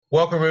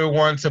Welcome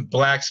everyone to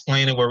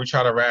BlaXplainin, where we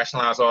try to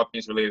rationalize all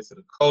things related to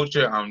the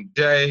culture. I'm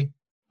Jay.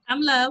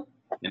 I'm Lo.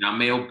 And I'm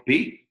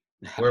LP.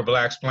 We're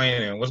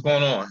BlaXplainin. What's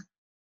going on?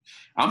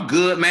 I'm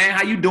good, man.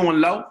 How you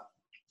doing, Lo?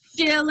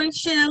 Chilling.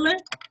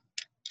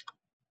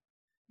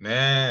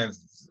 Man,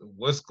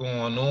 what's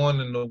going on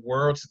in the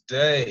world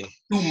today?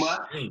 Too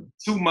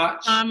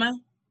much.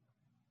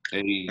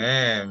 Hey.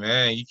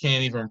 Man, you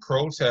can't even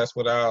protest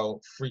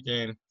without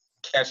freaking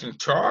catching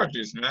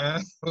charges,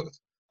 man.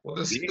 What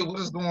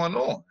is going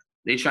on?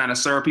 They trying to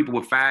serve people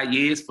with 5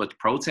 years for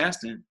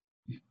protesting.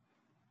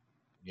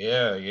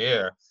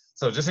 Yeah.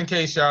 So just in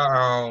case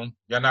y'all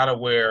not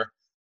aware,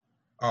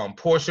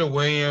 Portia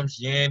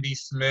Williams, Yandy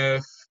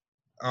Smith,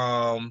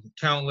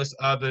 countless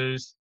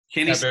others.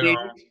 Kenny Stills.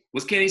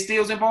 Was Kenny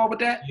Stills involved with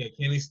that? Yeah,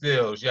 Kenny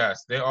Stills,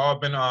 yes. They all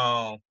been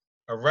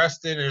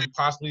arrested and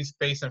possibly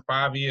facing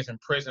 5 years in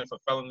prison for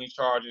felony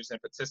charges and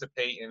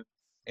participating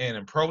in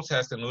a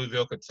protest in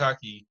Louisville,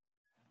 Kentucky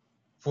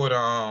for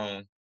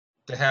the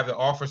to have the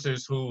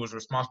officers who was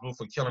responsible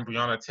for killing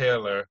Breonna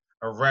Taylor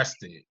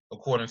arrested,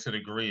 according to the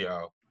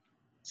Griot.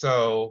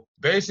 So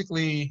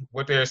basically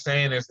what they're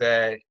saying is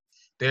that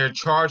they're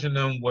charging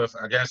them with,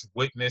 I guess,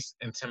 witness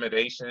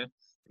intimidation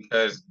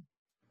because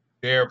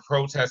they're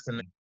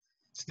protesting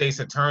state's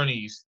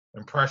attorneys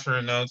and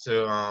pressuring them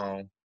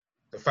to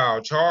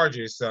file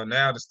charges. So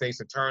now the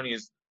state's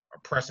attorneys are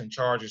pressing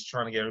charges,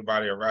 trying to get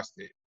everybody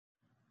arrested.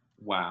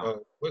 Wow.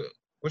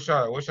 What's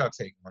y'all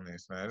take on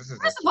this, man? First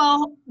of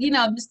all,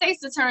 the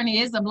state's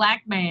attorney is a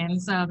black man,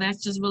 so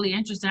that's just really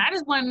interesting. I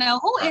just want to know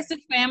who is his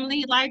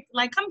family. Like,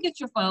 come get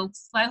your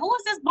folks. Like, who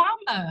is this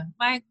bomber?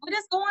 Like, what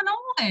is going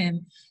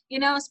on?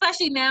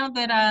 Especially now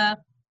that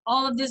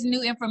all of this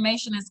new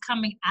information is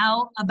coming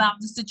out about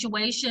the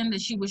situation,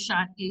 that she was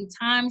shot 8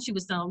 times, she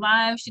was still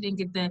alive, she didn't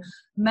get the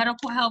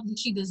medical help that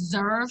she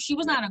deserved. She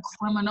was not a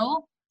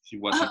criminal. She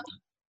wasn't.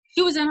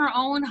 She was in her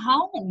own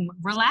home,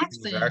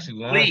 relaxing. She was actually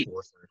law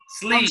enforcement.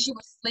 Sleep. Oh, she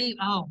was asleep.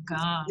 Oh,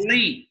 God.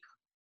 Sleep.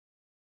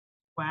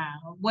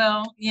 Wow.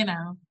 Well,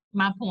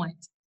 my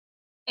point.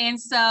 And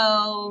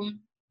so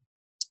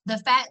the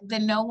fact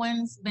that no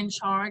one's been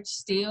charged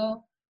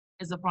still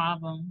is a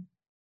problem.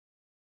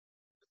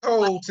 The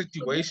whole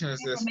situation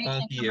is just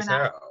funky as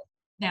hell.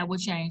 That will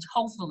change,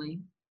 hopefully.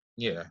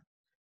 Yeah.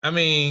 I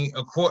mean,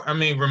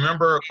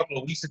 remember a couple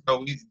of weeks ago,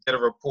 we did a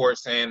report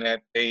saying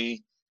that they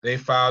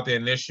filed the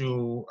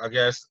initial, I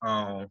guess,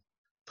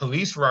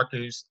 police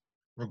records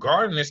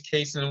regarding this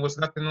case, and there was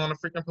nothing on the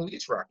freaking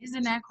police records.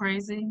 Isn't that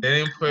crazy?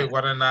 They didn't put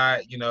whether or not,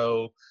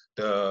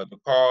 the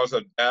cause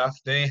of death.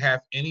 They didn't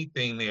have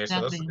anything there.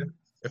 Nothing. So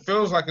it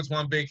feels like it's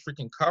one big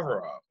freaking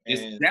cover-up.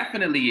 It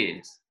definitely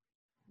is.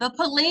 The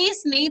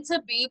police need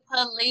to be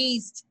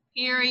policed,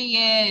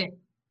 period.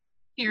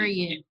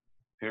 Yeah.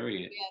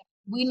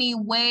 We need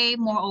way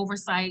more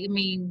oversight. I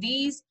mean,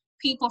 these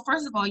people,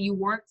 first of all, you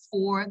work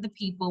for the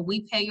people.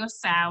 We pay your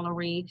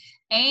salary,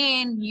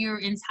 and you're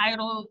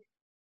entitled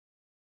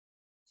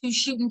to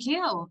shoot and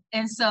kill.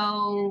 And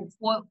so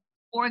for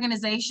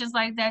organizations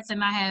like that to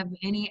not have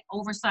any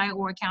oversight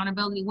or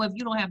accountability, well, if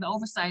you don't have the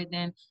oversight,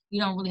 then you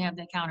don't really have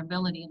the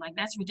accountability. Like,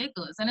 that's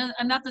ridiculous. And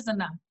enough is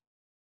enough.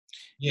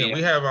 Yeah,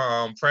 we have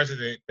a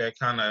president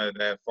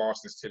that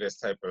fosters to this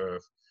type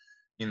of,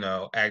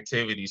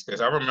 activities.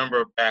 Because I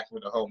remember back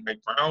with the whole Mike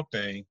Brown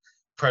thing,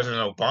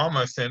 President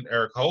Obama sent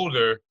Eric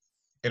Holder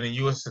and the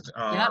U.S.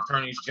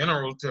 Attorneys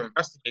General to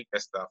investigate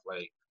that stuff.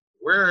 Like,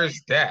 where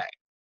is that?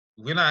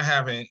 We're not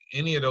having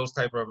any of those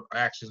type of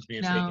actions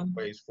being taken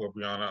place for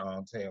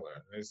Breonna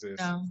Taylor. This is,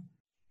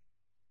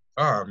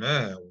 oh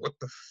man, what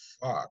the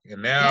fuck?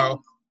 And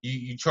now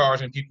you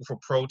charging people for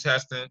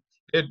protesting.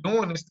 They're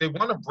doing this. They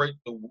want to break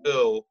the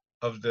will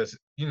of this,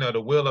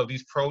 the will of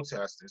these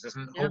protesters. There's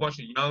a whole bunch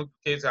of young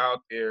kids out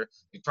there.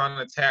 They're trying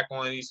to attack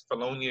on these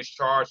felonious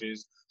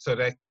charges so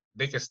that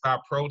they can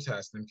stop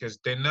protesting, because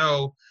they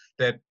know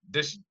that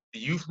this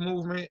youth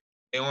movement,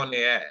 they're on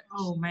their ass.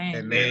 Oh man.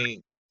 And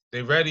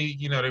they're ready,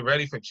 they're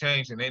ready for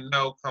change, and they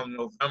know come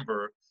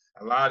November,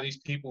 a lot of these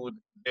people,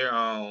 they're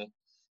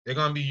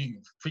gonna be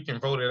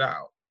freaking voted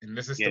out. And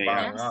this is the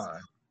bottom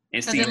line.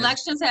 Because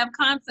elections have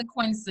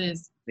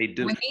consequences. They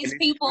do. When these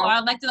people are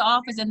elected to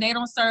office and they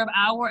don't serve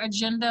our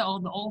agenda or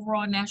the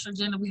overall national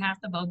agenda, we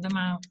have to vote them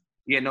out.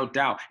 Yeah, no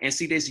doubt. And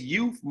see, this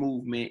youth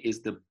movement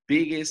is the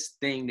biggest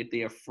thing that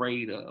they're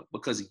afraid of,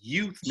 because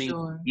youth means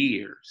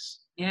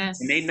years.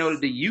 Yes. And they know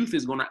that the youth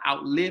is going to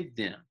outlive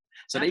them.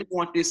 So they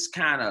want this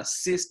kind of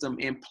system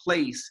in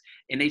place,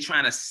 and they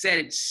trying to set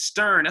it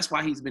stern. That's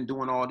why he's been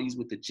doing all these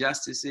with the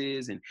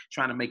justices and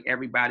trying to make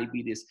everybody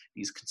be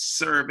these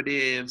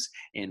conservatives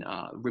and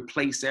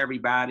replace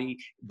everybody.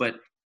 But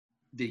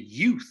the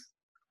youth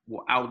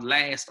will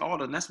outlast all of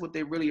them. That's what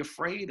they're really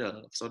afraid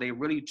of. So they're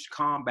really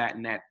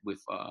combating that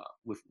with a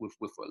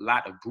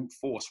lot of brute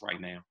force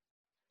right now.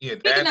 Yeah,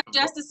 speaking of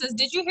justices,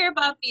 did you hear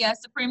about the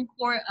Supreme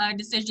Court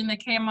decision that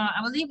came out?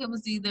 I believe it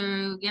was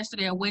either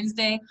yesterday or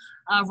Wednesday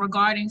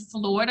regarding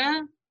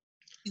Florida.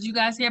 Did you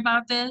guys hear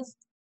about this?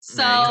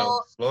 So man,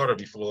 Florida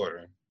be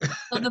Florida.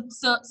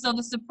 so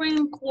the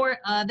Supreme Court,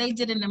 they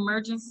did an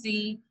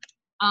emergency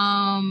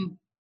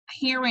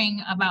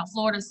hearing about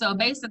Florida. So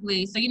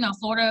basically,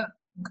 Florida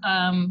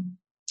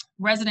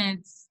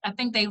residents, I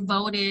think they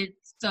voted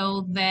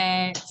so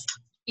that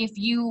if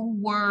you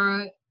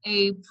were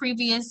a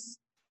previous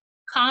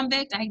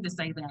convict, I hate to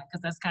say that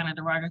because that's kind of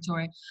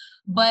derogatory,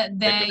 but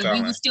that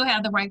you would still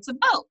have the right to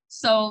vote.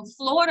 So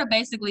Florida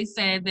basically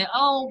said that,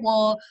 oh,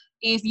 well,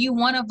 if you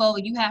want to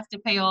vote, you have to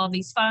pay all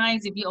these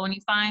fines. If you owe any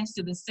fines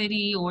to the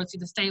city or to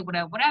the state,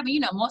 whatever, most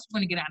people are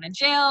going to get out of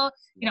jail.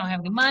 You don't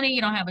have any money.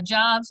 You don't have a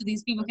job. So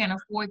these people can't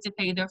afford to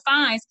pay their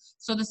fines.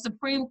 So the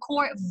Supreme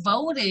Court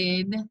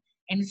voted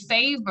in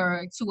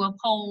favor to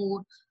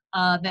uphold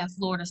that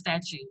Florida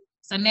statute.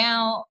 So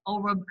now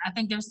I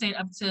think they're saying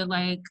up to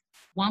like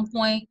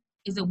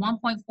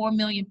 1.4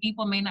 million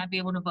people may not be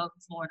able to vote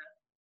in Florida.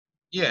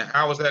 Yeah,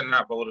 how is that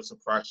not voter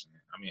suppression?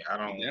 I mean, I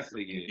don't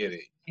get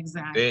it.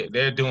 Exactly.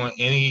 They're doing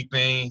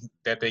anything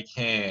that they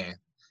can,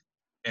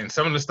 and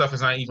some of the stuff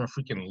is not even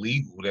freaking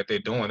legal that they're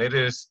doing. They're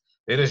just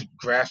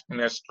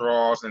grasping at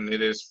straws, and they're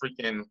just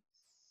freaking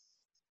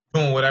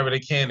doing whatever they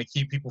can to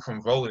keep people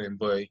from voting.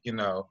 But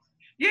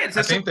it's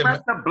to suppress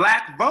the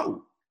black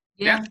vote.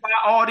 Yeah. That's why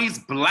all these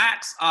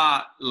blacks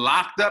are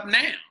locked up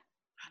now.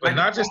 But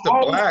not just the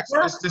blacks,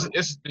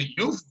 it's the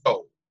youth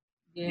vote.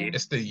 Yeah.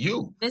 It's the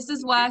youth. This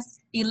is why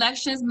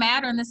elections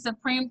matter and the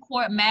Supreme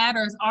Court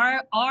matters.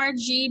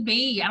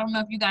 RGB, I don't know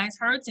if you guys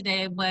heard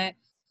today, but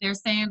they're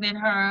saying that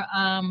her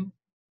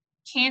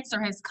cancer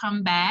has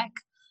come back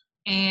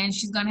and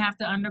she's going to have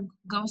to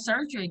undergo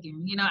surgery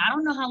again. I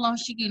don't know how long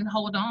she can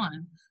hold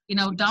on.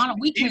 Donald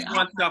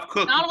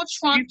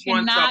Trump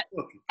cannot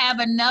have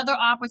another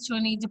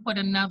opportunity to put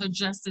another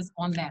justice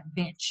on that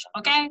bench,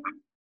 okay?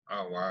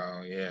 Oh,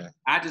 wow, yeah.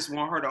 I just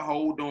want her to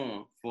hold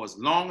on for as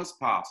long as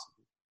possible.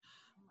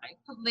 Like,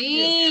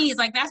 please. Yeah.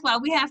 Like, that's why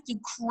we have to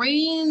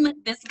cream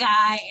this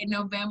guy in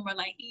November.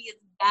 Like, he has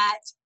got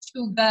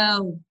to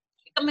go.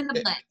 Kick him in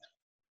the butt.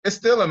 It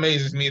still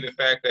amazes me the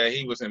fact that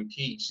he was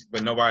impeached,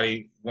 but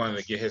nobody wanted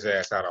to get his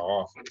ass out of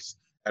office.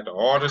 After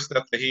all the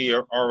stuff that he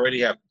already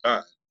have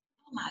done.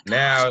 Oh my gosh.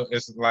 Now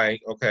it's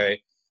like,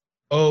 okay,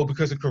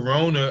 because of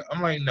Corona.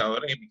 I'm like, no,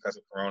 it ain't because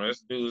of Corona.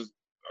 This dude's,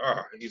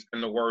 he's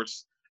been the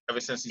worst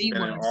ever since he's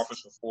been in office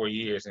for 4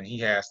 years, and he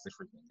has to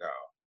freaking go.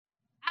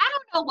 I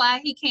don't know why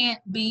he can't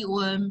be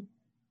or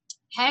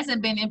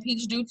hasn't been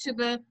impeached due to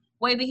the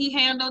way that he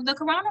handled the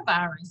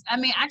coronavirus. I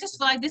mean, I just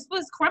feel like this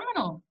was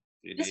criminal.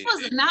 This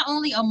was not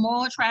only a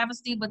moral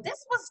travesty, but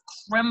this was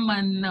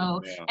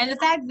criminal. Yeah. And the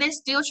fact they're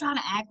still trying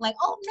to act like,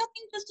 oh,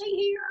 nothing to see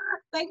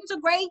here. Things are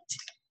great.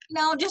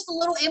 Just a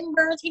little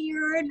embers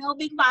here, no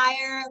big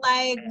fire.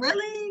 Like,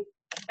 really?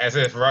 As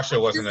if Russia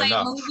wasn't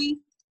enough. Movie?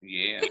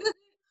 Yeah.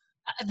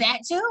 That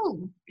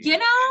too.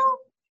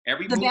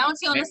 Every the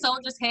bounty on the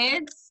soldiers'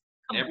 heads.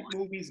 Every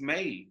movie's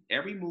made.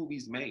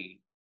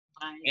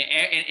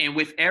 Right. And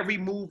with every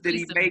move that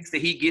he makes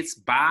that he gets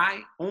by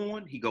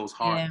on, he goes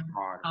hard and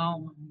hard.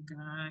 Oh my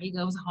God. He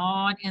goes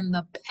hard in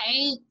the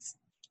paint.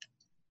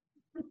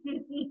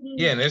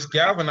 Yeah, and it's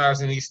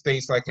galvanizing these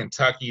states like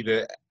Kentucky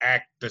to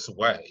act this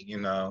way,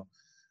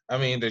 I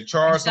mean, to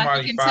charge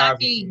somebody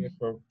 5 years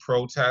for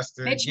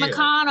protesting. Mitch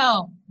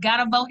McConnell,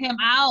 gotta vote him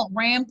out.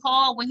 Rand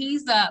Paul, when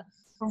he's up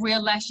for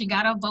re-election,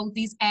 gotta vote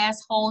these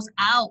assholes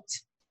out.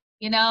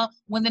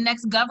 When the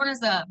next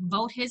governor's up,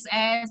 vote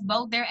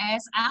their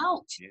ass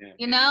out.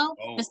 Yeah.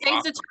 The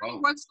state's attorney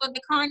works for the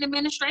current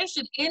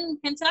administration in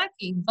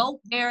Kentucky. Vote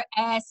their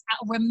ass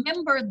out.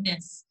 Remember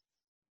this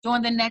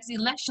during the next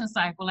election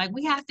cycle. Like,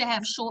 we have to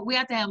have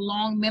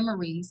long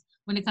memories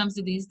when it comes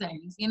to these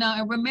things,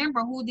 and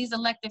remember who these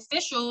elected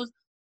officials,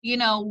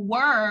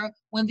 were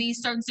when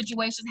these certain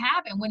situations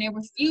happen, when they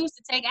refuse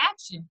to take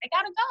action. They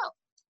gotta go.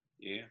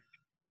 Yeah.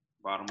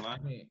 Bottom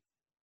line.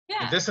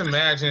 Yeah. Just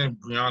imagine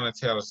Breonna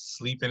Taylor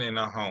sleeping in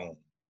a home.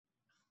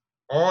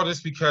 All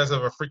this because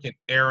of a freaking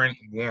errant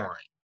warrant.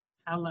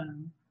 Hello.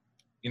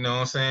 You know what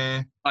I'm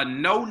saying? A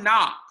no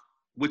knock,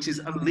 which is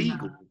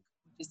illegal.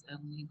 It's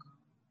illegal.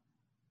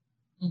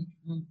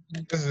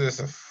 This is just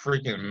a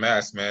freaking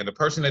mess, man. The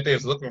person that they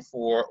was looking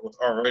for was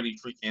already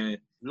freaking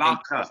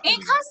locked up. In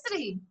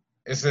custody.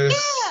 It's just,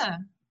 yeah.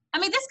 I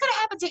mean, this could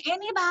have happened to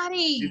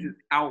anybody. This is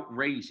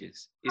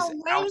outrageous. It's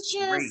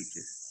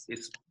outrageous.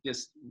 It's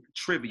just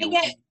trivial. And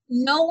yet,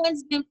 no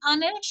one's been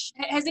punished.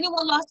 Has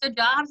anyone lost their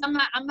jobs?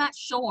 I'm not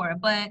sure.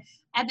 But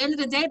at the end of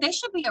the day, they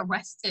should be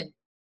arrested.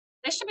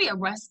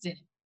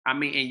 I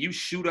mean, and you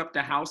shoot up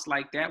the house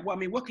like that. Well, I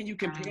mean, what can you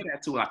compare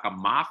that to? Like a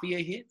mafia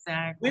hit?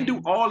 Exactly. When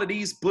do all of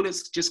these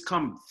bullets just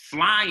come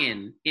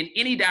flying in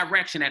any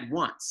direction at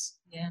once?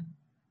 Yeah.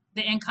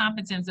 The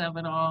incompetence of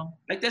it all.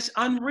 Like, that's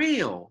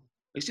unreal.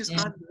 It's just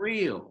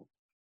unreal.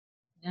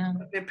 Yeah.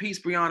 In peace,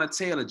 Breonna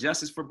Taylor.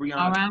 Justice for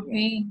Breonna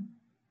R.I.P.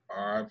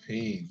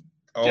 R.I.P.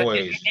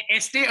 Always.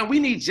 And we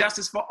need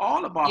justice for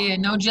all of our. Yeah,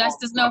 no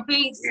justice, no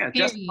peace. Yeah,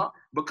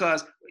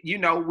 because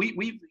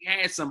we've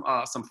had some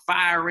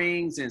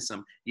firings and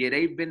some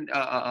they've been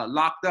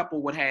locked up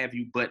or what have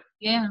you. But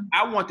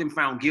I want them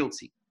found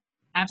guilty.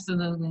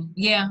 Absolutely.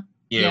 Yeah.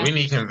 Yeah, we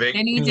need conviction.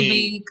 They need to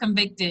be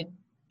convicted.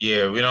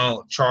 Yeah,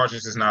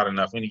 charges is not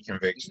enough. We need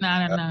conviction. It's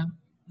not enough.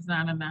 It's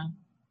not enough.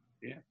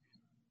 Yeah.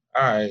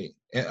 All right.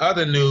 In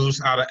other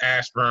news, out of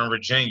Ashburn,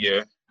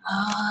 Virginia.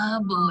 Oh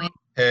boy.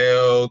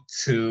 Hail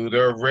to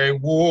the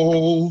Red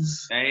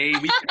Wolves. Hey,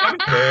 we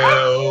coming.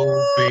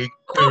 Hail victory.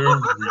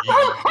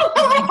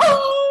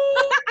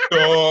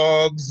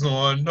 Dogs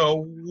on the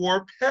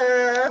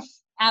warpath.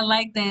 I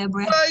like that,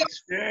 bro. Fight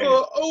Yeah.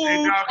 for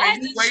Hey, dog, That's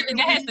can you the wait tr- till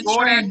that we has the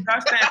score that trend.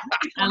 touchdown?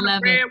 I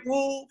love Red it.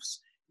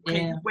 Wolves. Can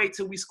Yeah. you wait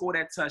till we score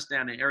that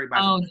touchdown and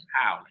everybody Oh,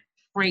 howling?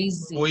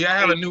 crazy. Well, y'all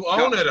have a new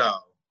owner, though.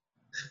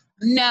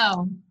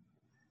 No.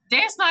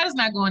 Dan Snyder's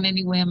not going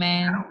anywhere, I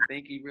man. don't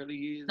think he really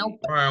is. Nope.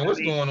 Brian, what's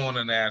going on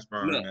in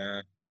Ashburn, Look,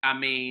 man? I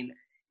mean,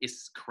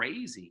 it's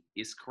crazy.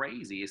 It's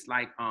crazy. It's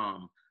like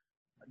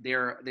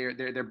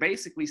they're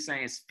basically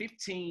saying it's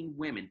 15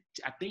 women.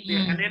 I think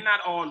and they're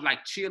not all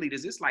like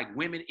cheerleaders. It's like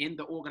women in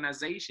the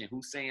organization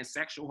who's saying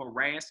sexual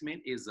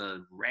harassment is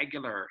a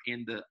regular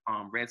in the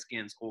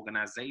Redskins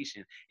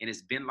organization, and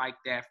it's been like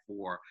that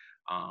for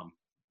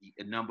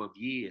a number of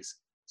years.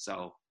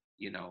 So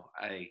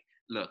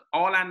look,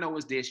 all I know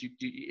is this.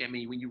 I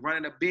mean, when you're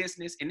running a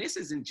business, and this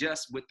isn't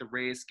just with the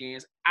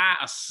Redskins, I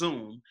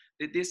assume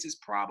that this is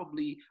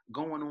probably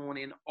going on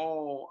in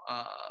all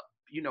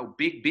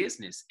big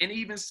business and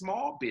even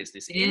small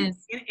business.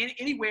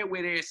 Anywhere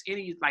where there's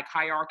any like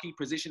hierarchy,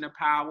 position of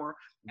power,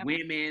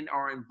 women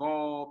are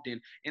involved,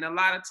 and a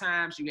lot of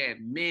times you have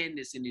men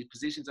that's in these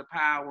positions of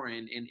power,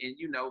 and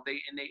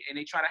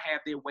they try to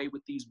have their way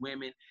with these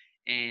women.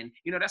 And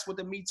that's what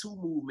the Me Too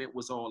movement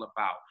was all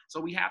about. So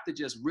we have to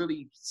just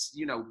really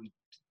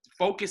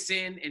focus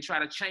in and try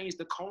to change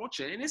the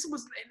culture. And and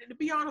to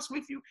be honest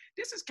with you,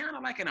 this is kind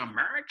of like an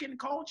American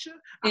culture.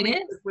 I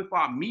mean, with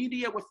our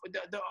media, with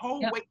the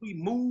whole way we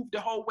move, the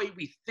whole way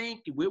we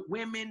think, with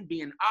women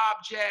being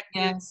objects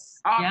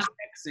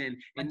and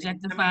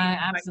objectify,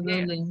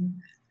 absolutely.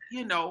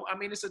 I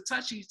mean, it's a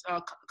touchy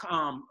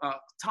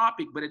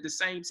topic, but at the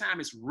same time,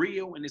 it's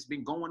real and it's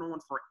been going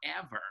on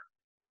forever.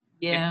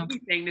 Yeah. If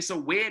anything, this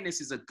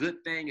awareness is a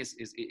good thing,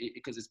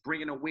 because it's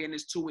bringing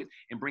awareness to it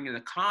and bringing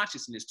a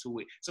consciousness to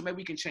it. So maybe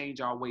we can change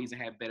our ways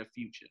and have better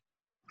future.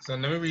 So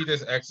let me read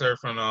this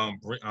excerpt from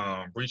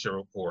Breacher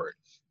Report.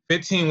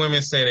 15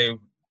 women say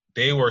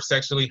they were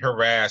sexually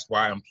harassed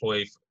while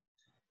they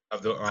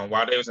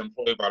was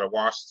employed by the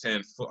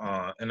Washington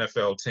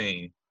NFL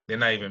team. They're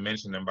not even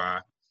mentioning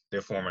by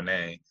their former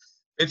name.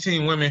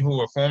 15 women who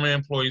were former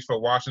employees for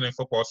Washington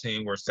football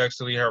team were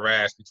sexually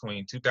harassed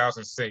between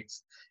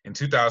 2006 and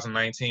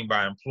 2019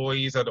 by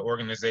employees of the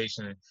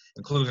organization,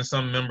 including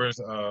some members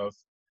of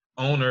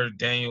owner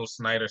Daniel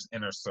Snyder's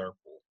inner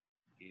circle.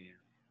 Yeah.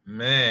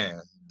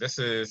 Man,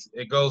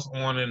 it goes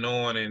on, and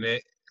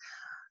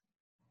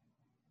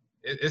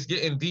it's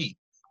getting deep.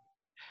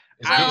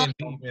 It's getting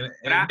deep, and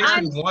it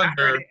makes me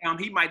wonder.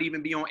 He might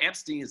even be on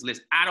Epstein's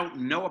list. I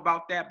don't know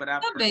about that, but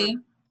I've heard.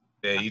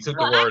 Yeah, you took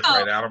the words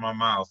right out of my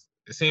mouth.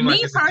 It seemed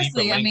like it's a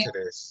deeper link to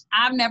this.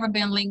 I've never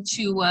been linked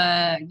to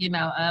a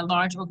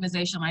large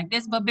organization like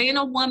this, but being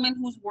a woman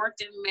who's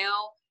worked in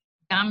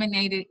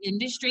male-dominated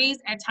industries,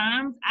 at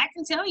times I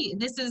can tell you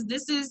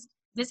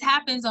this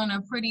happens on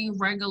a pretty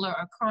regular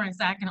occurrence.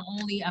 I can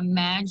only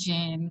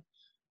imagine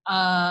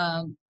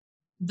the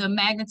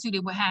magnitude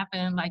it would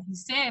happen, like you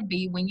said,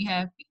 B, when you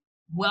have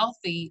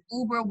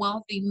uber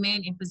wealthy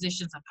men in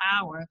positions of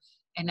power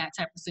in that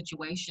type of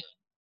situation.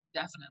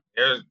 Definitely.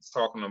 They're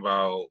talking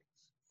about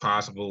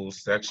possible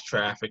sex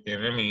trafficking.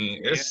 I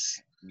mean,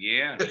 it's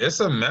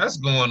a mess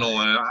going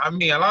on. I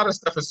mean, a lot of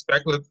stuff is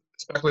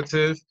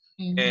speculative.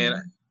 Mm-hmm. And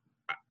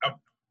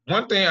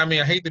one thing, I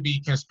mean, I hate to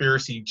be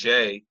conspiracy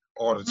J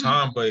all the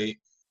time, but it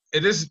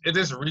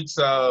just reeks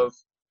of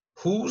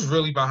who's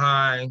really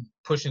behind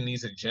pushing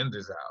these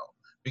agendas out.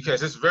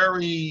 Because it's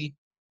very,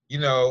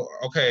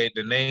 okay,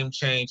 the name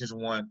change is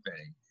one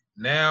thing.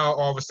 Now,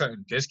 all of a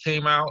sudden, this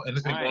came out, and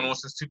it's been going on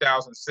since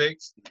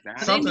 2006.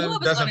 Exactly. Something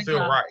doesn't feel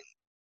right.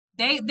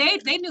 They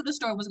knew the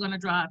story was going to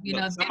drop.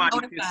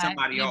 Somebody pissed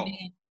somebody off.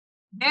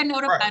 They're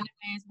notified in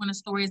advance when a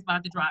story is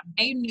about to drop.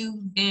 They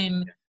knew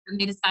then when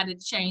they decided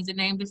to change the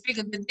name. They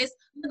figured that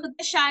look at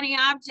this shiny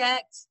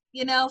object.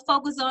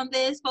 Focus on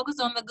this. Focus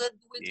on the good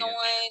we're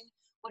doing.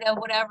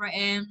 Whatever.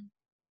 And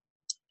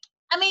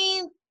I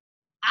mean,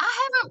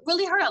 I haven't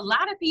really heard a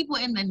lot of people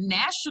in the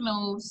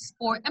national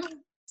sport. I mean,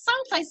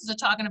 some places are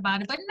talking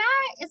about it, but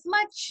not as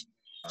much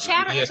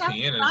chatter as I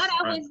thought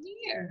I would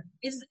hear.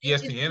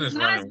 ESPN is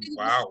running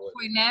wild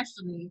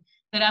nationally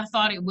that I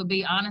thought it would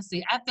be,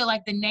 honestly. I feel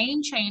like the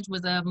name change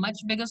was a much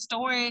bigger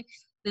story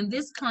than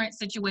this current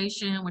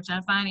situation, which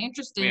I find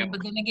interesting. Yeah.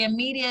 But then again,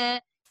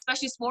 media,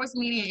 especially sports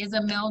media, is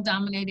a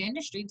male-dominated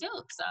industry too.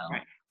 So,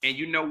 right. And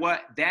you know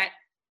what?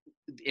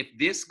 If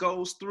this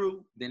goes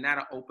through, then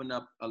that'll open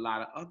up a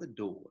lot of other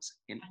doors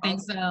in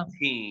other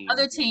teams.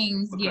 Other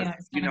teams,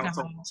 because,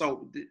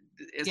 so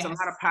it's a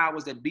lot of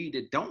powers that be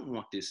that don't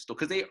want this stuff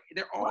because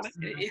they're all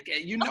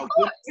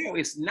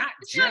it's not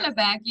just in a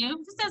vacuum.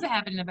 This doesn't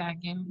happen in a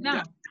vacuum.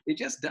 No, it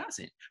just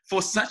doesn't.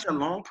 For such a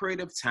long period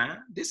of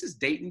time, this is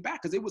dating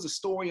back because it was a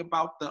story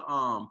about the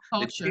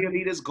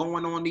cheerleaders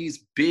going on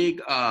these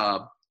big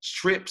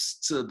trips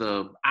to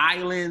the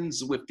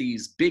islands with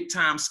these big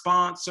time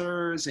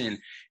sponsors and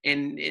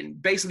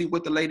basically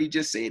what the lady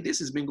just said, this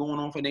has been going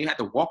on for, they had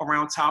to walk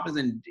around topless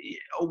and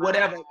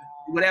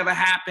whatever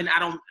happened. I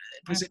don't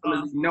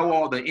particularly know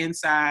all the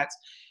insides,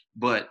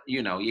 but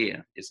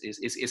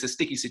it's a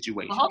sticky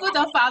situation. Well, hopefully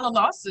they'll file a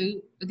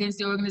lawsuit against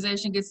the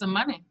organization, get some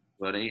money.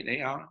 Well,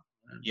 they are.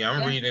 Yeah,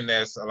 I'm reading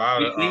that's a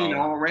lot of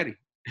already.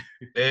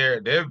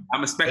 They're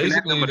I'm expecting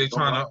basically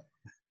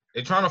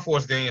they're trying to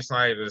force Daniel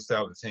Snyder to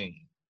sell the team.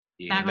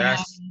 Yeah, and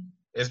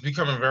it's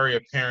becoming very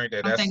apparent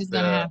that that's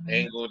the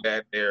angle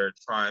that they're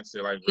trying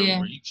to like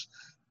really reach,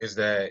 is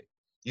that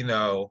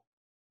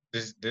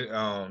this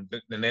the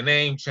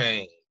name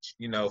change.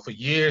 For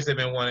years they've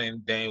been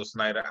wanting Daniel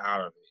Snyder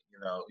out of it.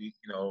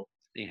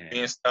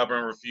 Being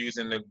stubborn,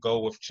 refusing to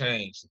go with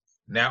change.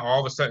 Now all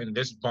of a sudden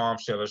this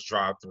bombshell has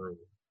dropped through,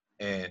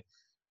 and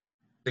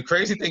the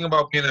crazy thing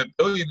about being a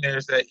billionaire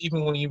is that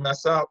even when you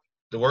mess up,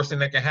 the worst thing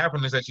that can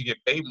happen is that you get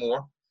paid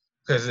more.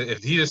 Because if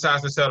he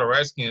decides to sell the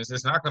Redskins,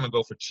 it's not going to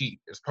go for cheap.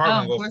 It's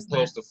probably going to go for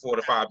close to $4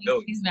 to $5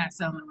 billion. He's not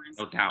selling the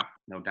Redskins.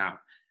 No doubt.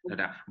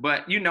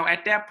 But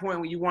at that point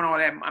when you want all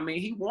that, I mean,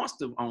 he wants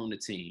to own the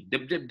team.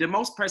 The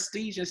most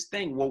prestigious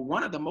thing,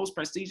 one of the most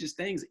prestigious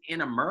things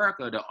in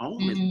America to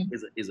own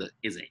is an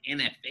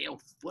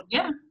NFL football.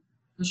 Yeah,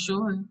 for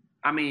sure.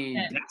 I mean,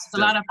 that's a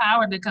lot of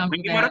power that comes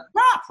with that. A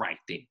prop right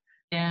there.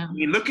 Yeah. I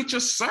mean, look at your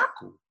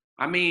circle.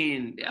 I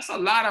mean, that's a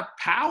lot of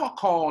power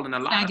call and a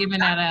lot. Not giving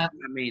that up.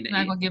 I mean,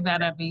 not gonna give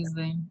that up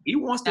easily. He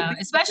wants to,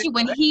 especially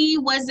when he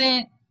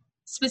wasn't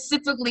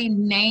specifically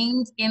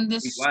named in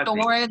this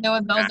story. There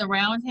were those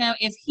around him.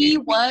 If he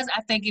was,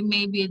 I think it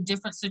may be a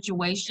different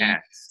situation.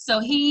 Yes. So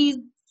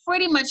he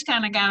pretty much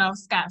kind of got off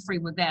scot-free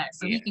with that.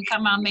 So he can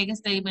come out making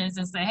statements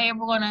and say, "Hey,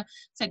 we're gonna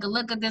take a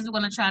look at this. We're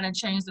gonna try to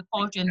change the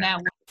culture," and that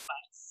will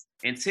suffice.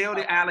 Until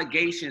the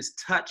allegations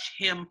touch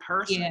him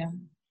personally,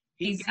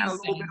 he got a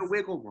little bit of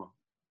wiggle room.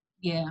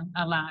 Yeah,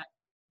 a lot.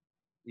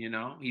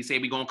 He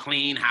said we're gonna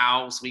clean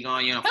house, we're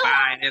gonna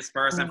fire this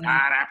person,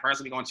 fire that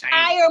person, we're gonna change.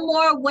 Hire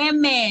more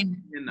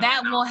women.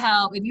 That will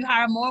help. If you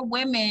hire more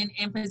women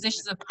in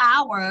positions of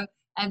power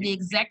at the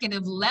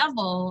executive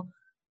level,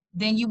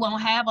 then you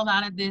won't have a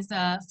lot of this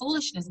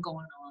foolishness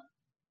going on.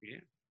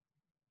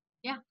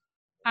 Yeah.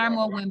 Hire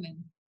more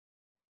women.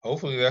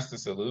 Hopefully that's the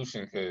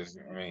solution, because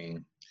I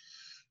mean,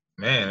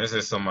 man, there's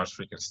just so much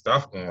freaking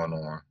stuff going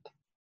on.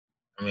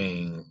 I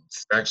mean,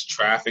 sex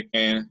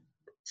trafficking,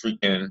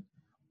 freaking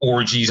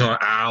orgies on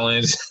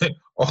islands,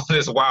 all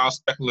this wild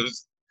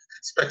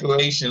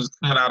speculations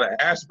coming out of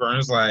Ashburn.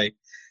 It's like,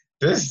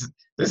 this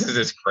is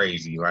just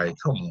crazy. Like,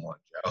 come on,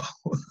 Joe.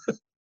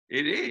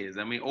 It is.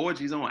 I mean,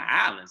 orgies on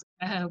islands.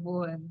 Oh,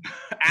 boy.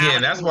 Yeah,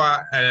 and that's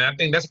why, and I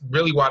think that's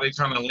really why they're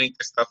trying to link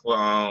this stuff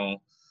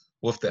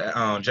with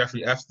the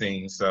Jeffrey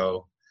Epstein.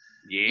 So,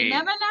 yeah, you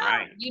never know.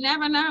 Right. You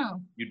never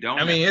know. You don't.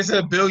 I mean, it's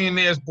a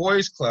billionaires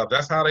boys club.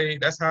 That's how they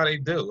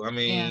do. I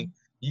mean,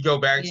 you go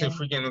back to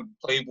freaking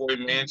Playboy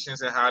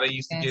mansions and how they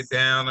used to get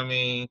down. I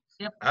mean,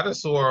 I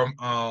just saw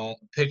a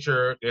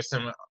picture. There's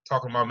some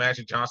talking about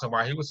Magic Johnson,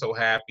 why he was so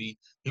happy.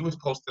 He was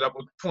posted up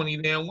with 20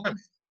 damn women.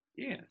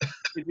 Yeah.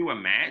 Could you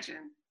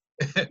imagine?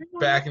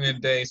 Back in the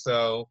day,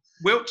 so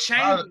Wilt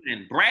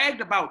Chamberlain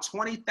bragged about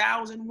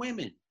 20,000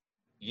 women.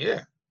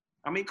 Yeah.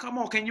 I mean, come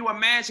on. Can you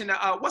imagine?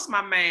 What's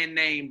my man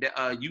named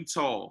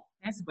Utah?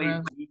 That's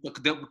gross.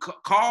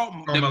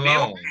 Carl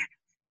Malone.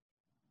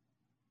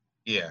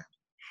 Yeah.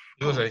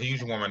 He was a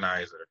huge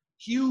womanizer.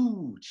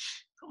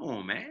 Huge. Come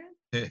on, man.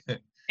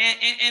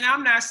 and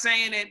I'm not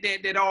saying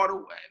that all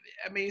the.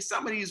 I mean,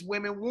 some of these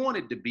women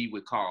wanted to be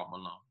with Carl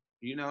Malone.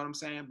 You know what I'm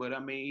saying? But I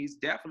mean, he's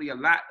definitely a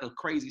lot of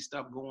crazy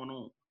stuff going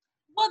on.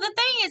 Well, the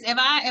thing is, if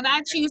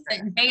I choose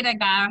to date a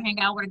guy or hang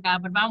out with a guy,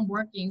 but if I'm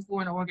working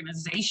for an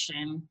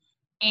organization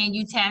and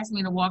you task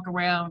me to walk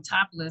around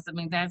topless, I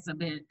mean, that's over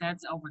the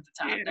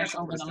top. Yeah, that's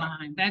over the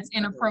line. That's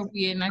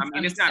inappropriate. And that's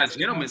it's not a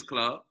gentleman's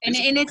club. And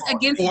it's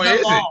against or the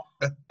is law.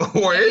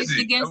 Or is it's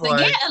it? Against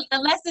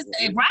unless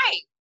it's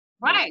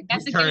right.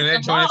 That's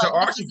against the law.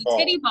 If it's a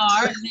titty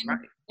bar, then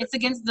it's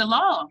against the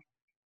law.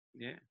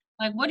 Yeah.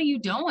 Like, what are you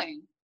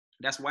doing?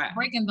 That's why.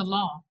 Breaking the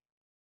law.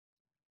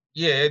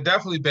 Yeah, it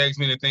definitely begs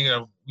me to think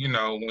of, when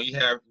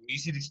you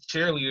see these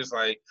cheerleaders,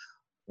 like,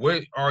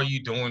 what are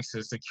you doing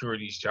to secure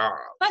these jobs?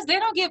 Plus, they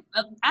don't get,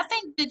 I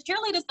think the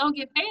cheerleaders don't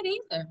get paid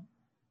either.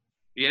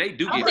 Yeah, they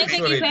do. I don't think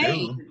they get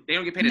paid. They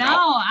don't get paid at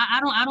all? all?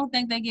 I don't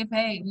think they get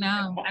paid.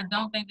 No, I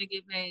don't think they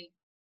get paid.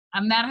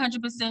 I'm not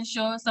 100%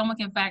 sure. Someone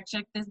can fact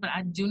check this, but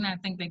I do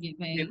not think they get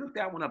paid. Yeah, look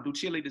that one up. Do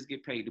cheerleaders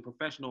get paid? Do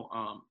professional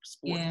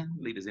sports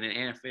leaders in the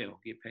NFL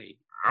get paid?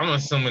 I'm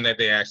assuming that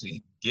they're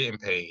actually getting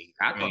paid.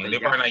 I mean, they're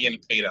probably not getting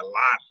paid a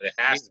lot, but it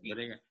has to be.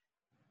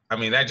 I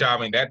mean, that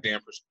job ain't that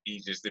damn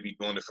prestigious to be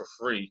doing it for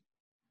free.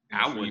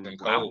 I wouldn't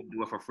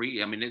do it for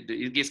free. I mean,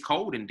 it gets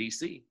cold in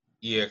D.C.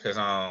 Yeah, because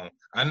I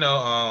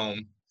know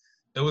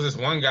there was this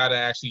one guy that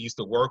I actually used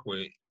to work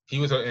with. He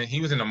was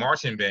in a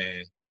marching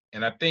band,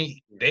 and I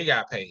think they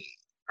got paid.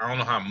 I don't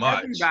know how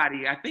much.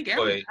 Everybody, I think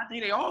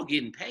they all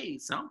getting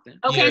paid something.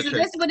 Okay, so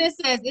this is what it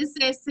says. It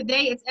says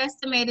today it's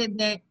estimated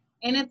that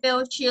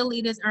NFL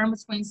cheerleaders earn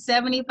between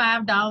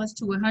 $75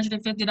 to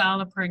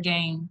 $150 per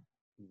game.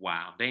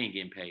 Wow, they ain't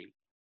getting paid.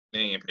 They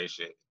ain't pay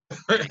shit.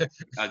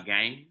 A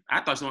game?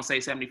 I thought you were gonna say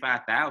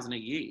 $75,000 a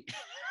year.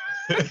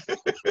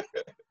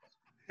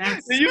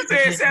 You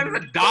said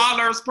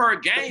 $7 per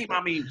game.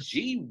 I mean,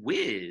 gee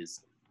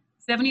whiz.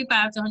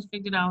 $75 to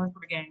 $150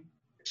 per game.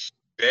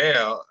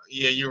 Yeah,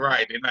 you're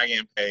right. They're not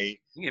getting paid.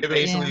 They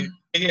basically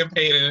they get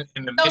paid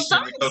in the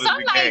mission to go to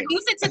the game.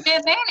 Use it to their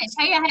advantage.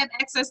 Hey, I have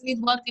access to these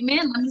wealthy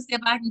men. Let me see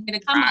if I can get a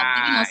come up.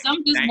 You know,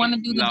 some just want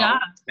to do the job.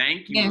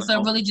 Thank you. Yeah,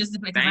 so really just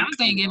because I'm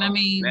thinking, I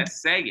mean,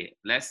 let's say it.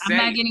 I'm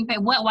not getting paid.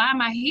 Why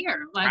am I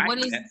here? Like, what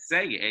is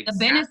the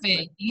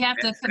benefit? You have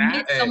to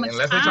commit so much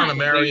unless time. they're trying to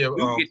marry a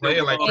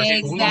player like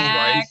Chris Cooley,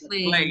 right?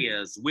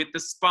 Players with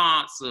the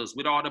sponsors,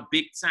 with all the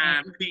big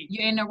time people.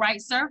 You're in the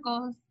right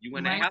circle. You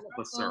in a hell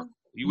of a circle.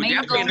 You were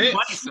definitely in the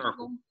money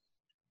circle.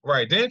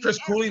 Right. Didn't Chris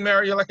Cooley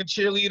marry like a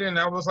cheerleader, and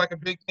that was like a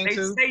big thing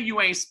too? They say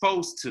you ain't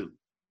supposed to.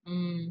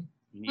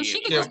 Well,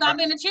 she could just stop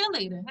being a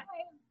cheerleader.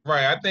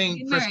 Right. I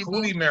think Chris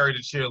Cooley married a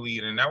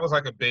cheerleader, and that was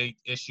like a big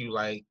issue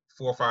like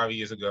 4 or 5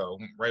 years ago,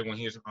 right when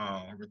he was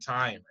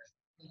retiring.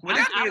 Well,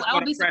 I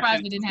would be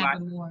surprised if it didn't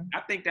happen more.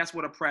 I think that's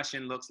what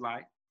oppression looks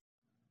like.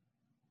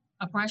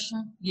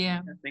 Oppression?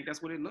 Yeah. I think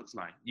that's what it looks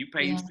like. You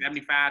pay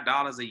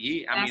 $75 a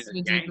year. That's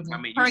ridiculous.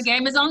 Per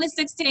game is only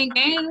 16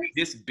 games.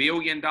 This $1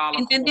 billion.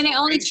 And then they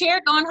only cheer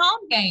on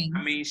home games.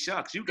 I mean,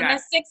 shucks, you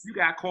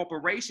got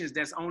corporations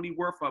that's only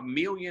worth $1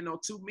 million or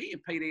 $2 million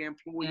pay their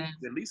employees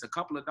at least a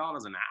couple of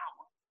dollars an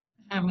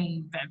hour. I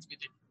mean, that's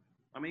ridiculous.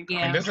 I mean,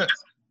 and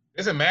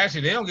just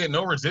imagine they don't get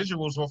no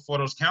residuals for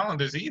those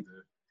calendars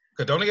either.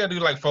 Cause don't they gotta do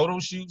like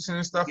photo shoots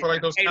and stuff for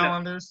like those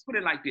calendars? Look,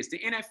 put it like this: the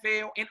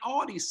NFL and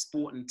all these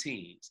sporting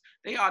teams,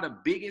 they are the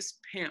biggest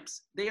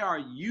pimps. They are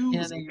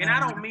using, and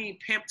I don't mean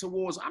pimp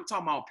towards. I'm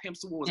talking about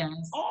pimps towards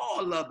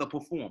all of the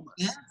performers.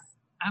 Yes,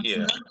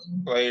 absolutely.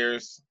 Yeah,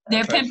 players.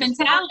 They're pimping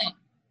talent.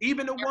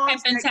 Even the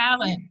ones that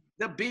talent.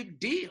 The big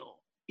deal.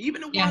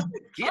 Even the ones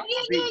that get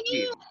the big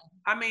deal.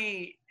 I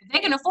mean, they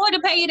can afford to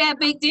pay you that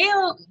big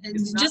deal.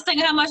 Just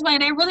think of how much money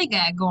they really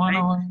got going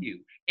on. Thank you.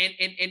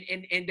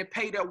 And to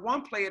pay that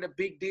one player the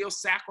big deal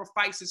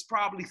sacrifices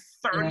probably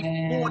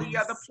 30, 40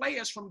 other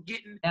players from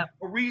getting a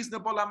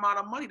reasonable amount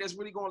of money that's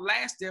really going to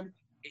last them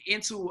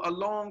into a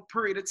long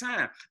period of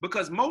time.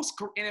 Because most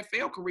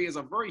NFL careers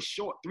are very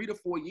short. 3 to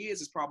 4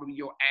 years is probably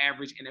your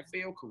average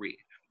NFL career.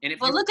 And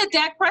look at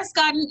Dak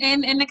Prescott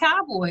and the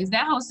Cowboys,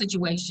 that whole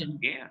situation.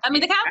 Yeah. I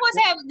mean, the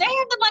Cowboys have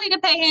the money to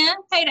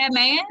pay that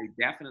man.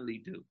 They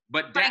definitely do.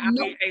 But Dak, I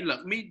mean, hey,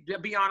 look, me to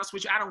be honest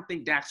with you, I don't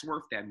think Dak's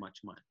worth that much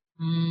money.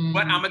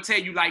 But I'm gonna tell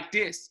you like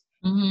this: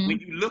 when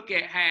you look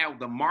at how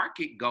the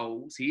market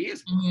goes, he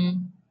is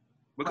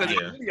because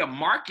it's really a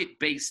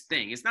market-based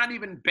thing. It's not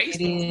even based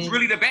on who's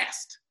really the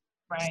best.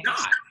 Right. It's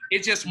not.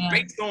 It's just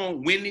based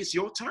on when it's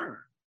your turn.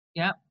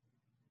 Yep.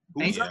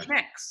 Who's up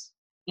next?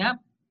 Yep.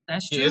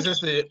 That's true. Yeah,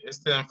 it's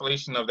the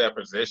inflation of that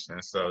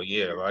position. So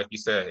yeah, like you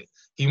said,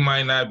 he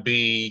might not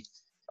be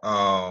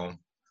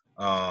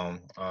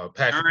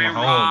Patrick Aaron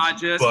Mahomes,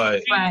 Rodgers,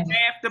 but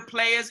half the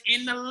players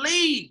in the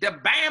league. The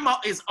Bama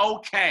is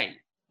okay.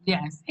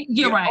 Yes,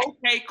 you're right.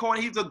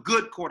 Okay, he's a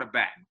good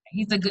quarterback.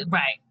 He's a good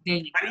But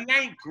he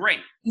ain't great.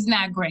 He's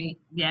not great.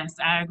 Yes,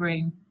 I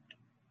agree.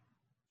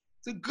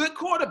 He's a good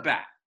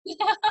quarterback. He's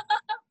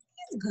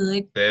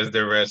good. There's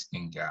the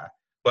Redskins guy.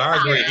 But I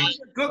agree.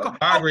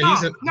 I agree.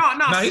 He's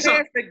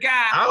the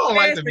guy. I don't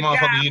like the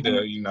motherfucker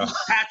either. You know,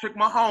 Patrick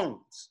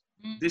Mahomes.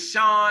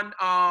 Deshaun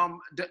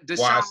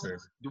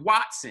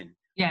Watson.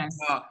 Yes.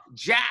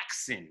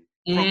 Jackson.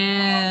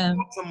 Yeah. From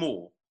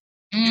Baltimore.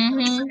 You know what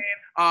I'm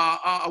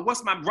saying?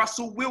 What's my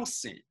Russell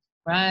Wilson?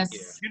 Russ.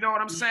 Yeah. You know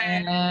what I'm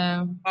saying?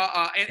 Yeah.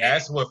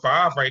 That's what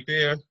 5 right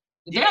there.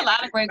 There are a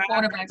lot of great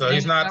quarterbacks. So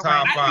he's not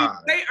top 5. I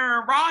didn't say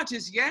Aaron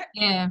Rodgers yet.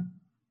 Yeah.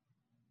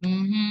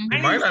 He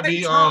might not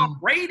be Tom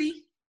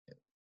Brady.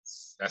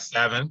 That's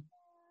 7.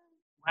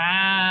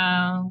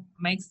 Wow.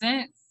 Makes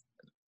sense.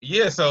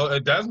 Yeah, so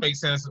it does make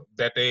sense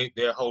that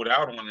they'll hold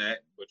out on that,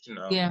 but you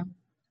know,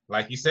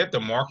 like you said, the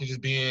market is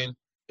being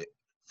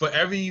for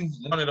every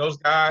one of those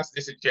guys.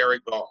 It's a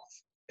Jared Goff.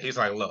 He's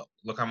like, look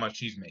how much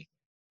he's making.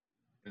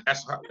 And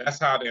that's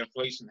how the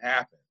inflation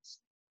happens.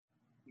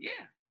 Yeah,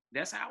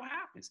 that's how it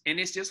happens, and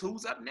it's just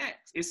who's up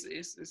next.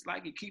 It's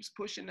like it keeps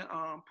pushing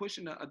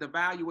the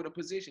value of the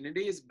position. It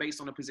is based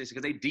on the position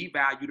because they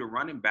devalue the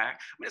running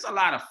back. I mean, there's a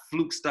lot of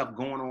fluke stuff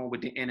going on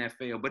with the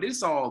NFL, but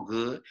it's all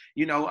good.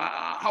 You know,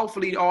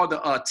 hopefully all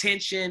the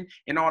attention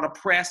and all the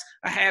press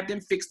have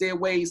them fix their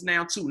ways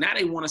now too. Now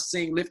they want to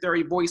sing, lift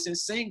their voice and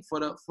sing for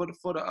the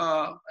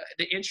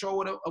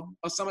intro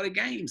of some of the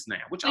games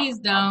now. Which please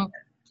don't.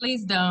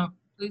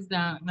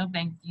 No,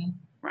 thank you.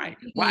 Right.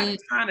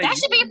 That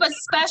should be for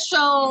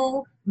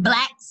special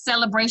Black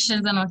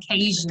celebrations and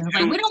occasions.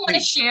 Like we don't want to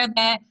share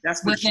that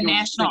with the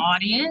national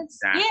audience.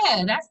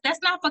 Yeah, that's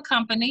not for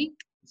company.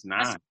 It's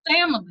not. That's for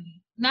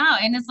family. No,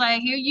 and it's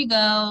like here you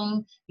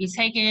go. You're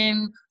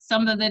taking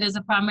something that is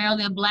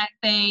primarily a Black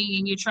thing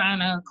and you're trying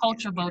to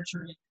culture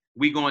vulture it.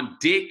 we're going to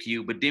dick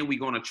you, but then we're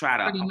going to try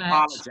to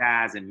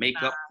apologize and make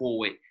up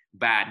for it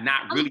by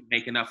not really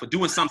making up for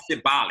doing something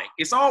symbolic.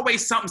 It's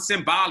always something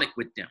symbolic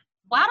with them.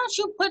 Why don't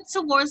you put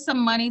towards some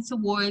money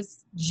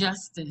towards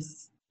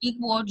justice,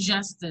 equal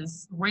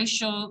justice,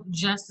 racial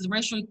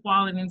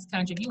equality in this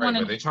country? If you want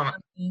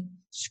to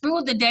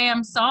screw the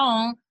damn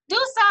song,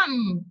 do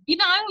something. You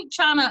know, I ain't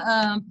trying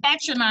to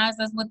patronize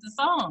us with the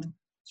song.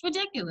 It's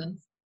ridiculous.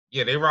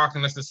 Yeah, they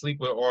rocking us to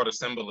sleep with all the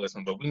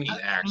symbolism, but we need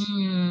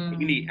action.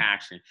 We need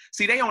action.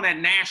 See, they on that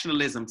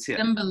nationalism tip.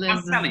 Symbolism.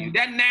 I'm telling you,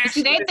 that nationalism.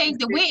 See, they think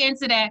that we're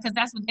into that because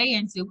that's what they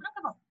into. We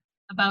don't know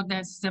about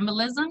that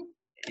symbolism.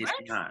 It's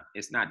not.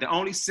 It's not. The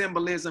only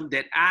symbolism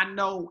that I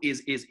know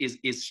is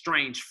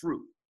strange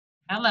fruit.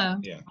 Hello.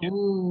 Yeah.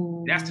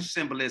 Ooh. That's the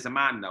symbolism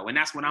I know, and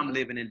that's what I'm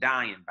living and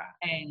dying by.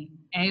 Hey,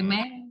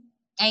 amen.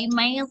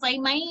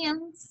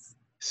 Amens.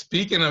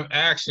 Speaking of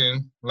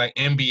action, like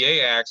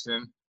NBA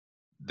action,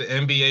 the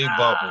NBA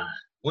bubble.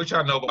 What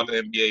y'all know about the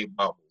NBA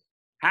bubble?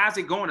 How's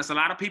it going? It's a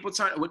lot of people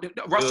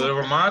Russell, it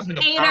reminds me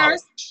of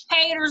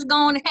haters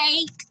going to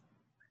hate.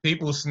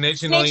 People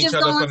snitching on each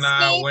other for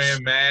not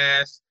wearing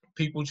masks.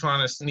 People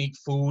trying to sneak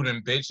food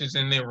and bitches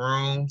in their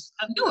rooms.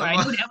 I knew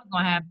that was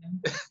gonna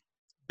happen.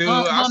 Dude,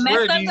 I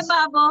swear the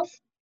bubble.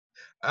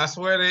 I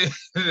swear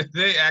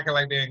they acting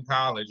like they're in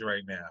college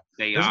right now.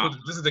 They are.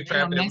 This is the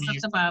crap that we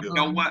used to do. You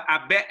know what?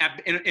 I bet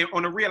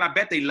on the real, I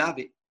bet they love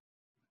it.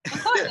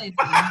 Of course they do.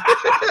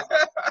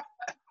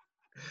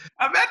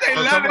 I bet they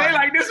love it. They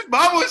like this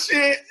bubble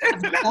shit.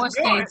 Of course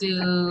they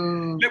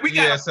do.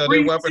 So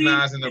they're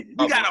weaponizing the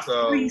bubble. We got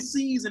a free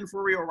season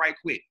for real right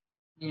quick.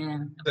 Yeah.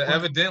 So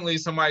evidently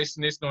somebody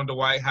snitched on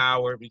Dwight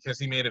Howard because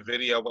he made a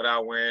video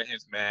without wearing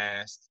his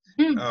mask.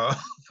 Kelly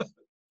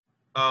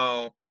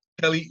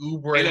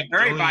Oubre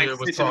Jr.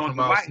 was talking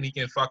about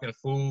sneaking fucking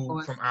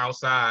food from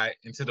outside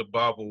into the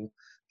bubble.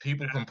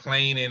 People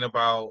complaining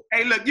about.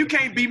 Hey, look, you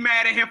can't be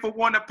mad at him for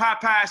wanting a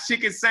Popeye's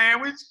chicken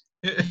sandwich.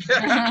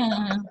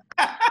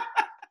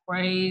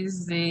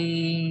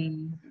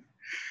 Crazy.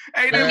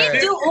 Hey,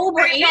 do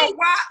Uber Eats.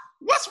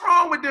 What's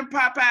wrong with them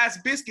Popeye's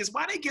biscuits?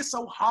 Why they get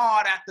so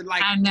hard after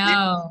like? I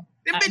know.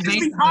 Them bitches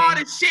be hard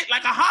as shit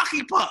like a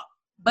hockey puck.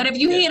 But if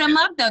you heat them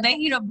up though, they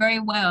heat up very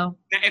well.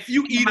 Now, if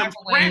you eat them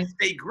fresh,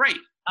 they great.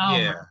 Oh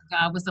my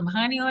God, with some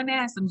honey on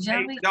that, some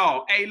jelly. Hey,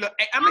 dog. Hey, look.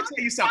 Hey, I'm gonna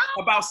tell you something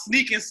about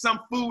sneaking some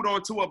food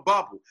onto a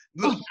bubble.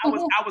 Look, I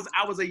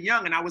was a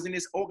young, and I was in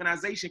this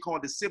organization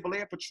called the Civil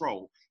Air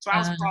Patrol. So I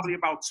was probably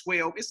about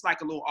 12. It's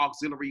like a little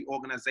auxiliary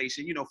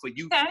organization, you know, for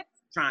youth.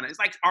 It's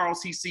like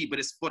ROTC, but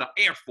it's for the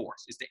Air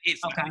Force.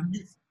 Like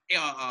youth,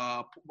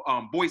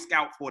 Boy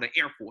Scout for the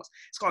Air Force.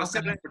 It's called a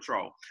Civil Air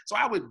Patrol. So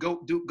I would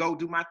go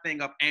do my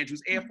thing up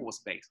Andrews Air Force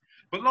Base.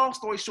 But long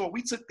story short,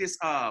 we took this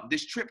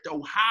trip to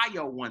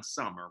Ohio one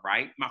summer,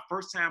 right? My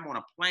first time on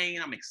a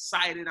plane. I'm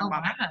excited. I'm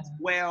about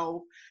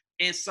 12.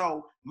 And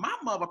so my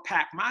mother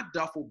packed my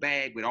duffel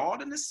bag with all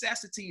the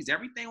necessities,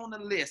 everything on the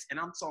list. And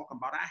I'm talking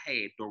about I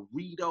had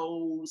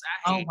Doritos.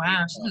 She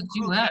hooked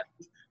you up.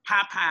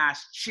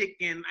 Popeye's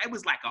chicken. It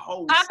was like a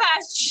whole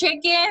Popeye's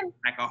chicken?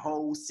 Like a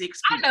whole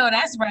 6 I know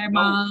that's right,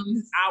 Mom.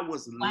 I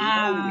was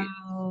loaded.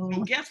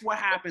 So guess what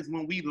happens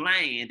when we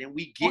land and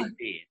we get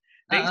there?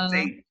 They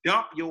say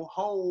dump your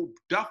whole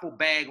duffel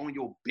bag on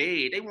your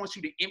bed. They want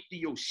you to empty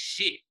your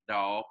shit,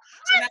 dog.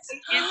 So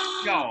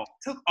y'all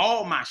took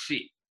all my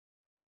shit.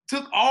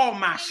 Your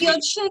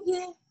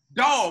chicken?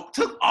 Dog,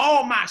 took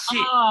all my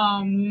shit.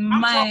 Oh, man.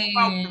 I'm talking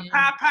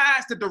about the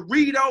Popeyes, the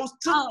Doritos,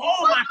 took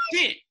all my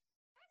shit.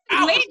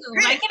 Illegal.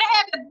 Like, can I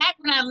have it back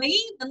when I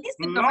leave? At least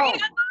the Doritos.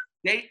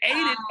 They ate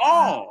it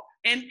all.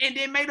 And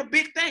they made a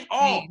big thing.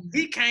 Oh,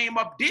 he came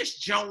up this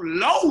joint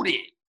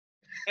loaded.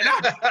 And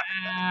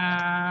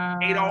I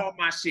ate all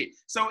my shit.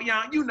 So,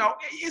 you know,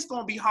 it's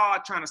going to be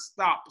hard trying to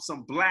stop a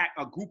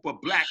group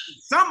of black.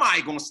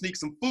 Somebody going to sneak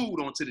some food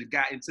into the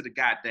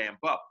goddamn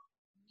bubble.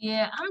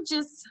 Yeah, I'm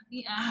just,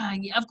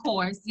 of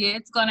course. Yeah,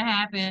 it's going to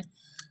happen.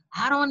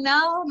 I don't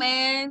know,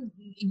 man.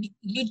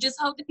 You just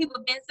hope that people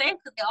have been safe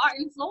because they are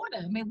in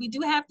Florida. I mean, we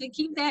do have to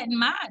keep that in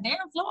mind. They're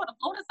in Florida.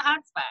 Florida's a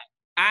hot spot.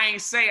 I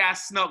ain't say I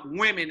snuck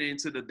women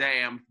into the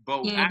damn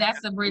boat. Yeah,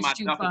 that's a bridge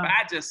too far.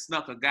 I just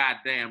snuck a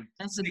goddamn.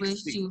 That's a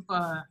bridge too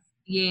far.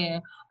 Yeah.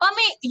 Well, I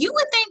mean, you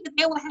would think that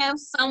they would have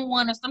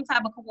someone or some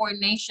type of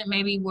coordination,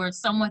 maybe where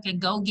someone could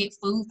go get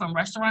food from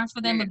restaurants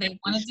for them if they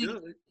wanted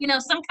to. You know,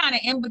 some kind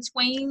of in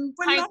between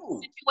type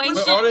situation.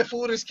 But all their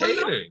food is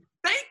catered.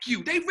 Thank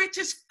you. They rich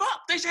as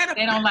fuck. They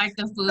don't like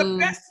the food. The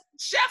best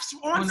chefs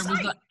on the site.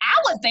 resort. I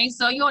would think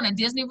so. You're on a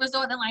Disney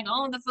resort. They're like,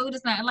 oh, the food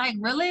is not like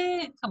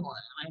really. Come on,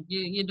 like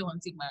you're doing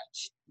too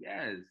much.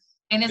 Yes.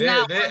 And it's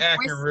not. They're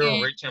acting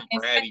real rich and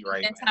bratty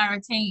right now. The entire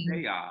team.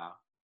 They are.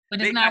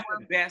 But it's not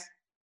the best.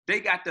 They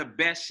got the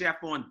best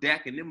chef on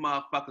deck, and them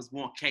motherfuckers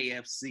want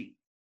KFC.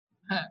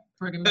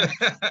 Pretty much.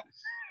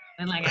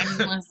 And like, I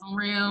just want some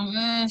real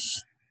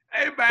ish.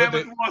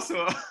 Everybody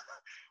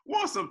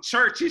wants some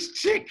Church's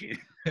chicken.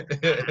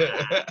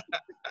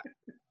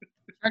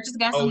 Church's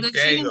got some good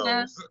chicken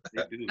stuff.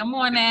 Come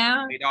on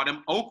now. They all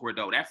them okra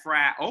though. That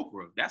fried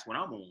okra. That's what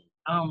I'm on.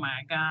 Oh my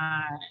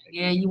God.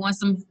 Yeah, you want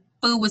some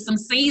food with some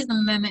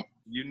seasoning in it.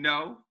 You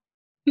know?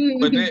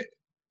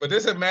 But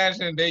just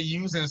imagine they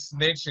using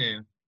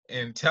snitching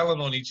and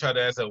telling on each other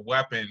as a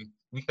weapon,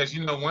 because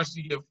once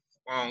you get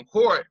on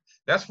court,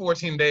 that's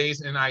 14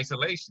 days in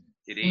isolation.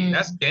 It is.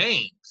 That's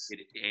games.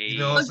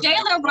 Well,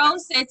 Jalen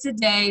Rose said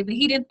today that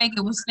he didn't think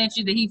it was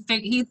snitching, that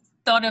he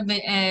thought of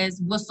it as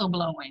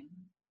whistleblowing.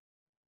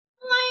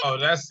 Oh,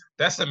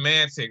 that's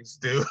semantics,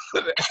 dude.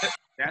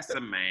 That's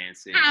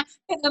semantics.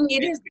 I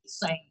mean, it is the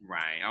same.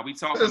 Right. Are we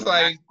talking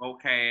black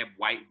vocab,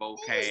 white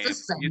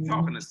vocab? You're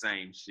talking the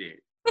same shit.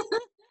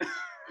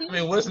 I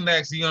mean, what's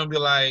next? You gonna be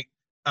like,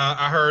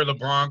 I heard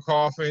LeBron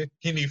coughing.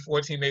 He need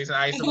 14 days in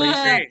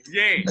isolation.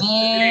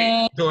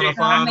 Yeah. Doing a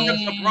final.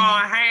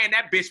 LeBron hand,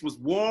 that bitch was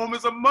warm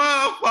as a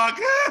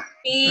motherfucker.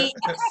 See,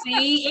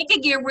 it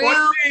could get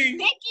real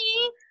sticky.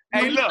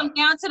 Hey, when look. come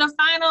down to the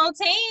final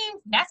team,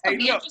 that's gonna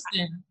be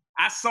interesting.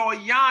 I saw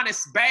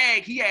Giannis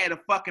bag. He had a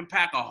fucking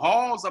pack of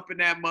halls up in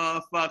that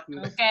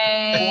motherfucker.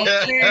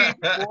 Okay.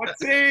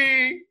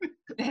 14.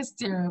 That's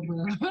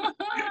terrible.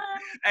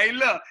 Hey,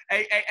 look.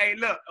 Hey,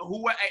 look.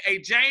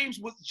 James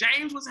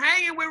was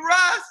hanging with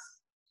Russ.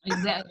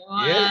 Exactly.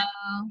 Yeah.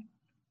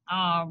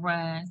 All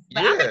right.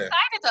 But Yeah. I'm excited.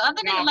 The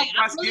other day, like,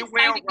 Russ, I'm really get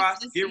real, excited.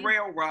 Russ. Get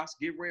real, Russ.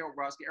 Get real,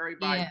 Russ. Get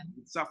everybody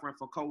suffering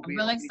from COVID. I'm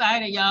really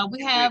excited, y'all.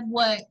 We have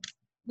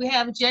We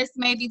have just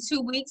maybe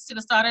 2 weeks to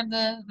the start of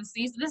the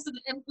season. This is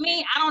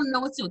me. I don't know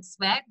what to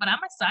expect, but I'm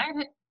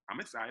excited. I'm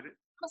excited.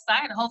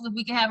 Hopefully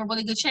we can have a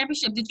really good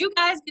championship. Did you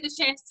guys get a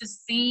chance to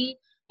see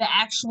the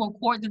actual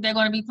court that they're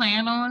going to be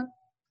playing on?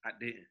 I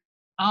didn't.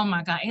 Oh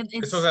my God.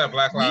 It's supposed to have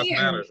Black Lives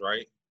Matters,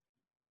 right?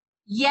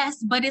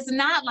 Yes, but it's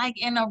not like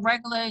in a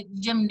regular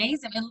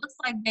gymnasium. It looks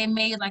like they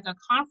made like a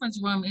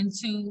conference room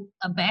into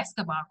a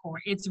basketball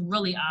court. It's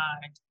really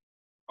odd.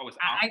 Oh, it's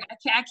I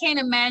can't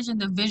imagine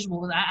the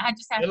visuals. I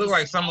just have to. It looks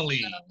like Summer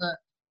League.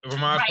 It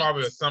reminds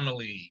probably of Summer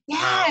League.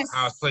 Yes.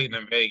 How it's played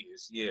in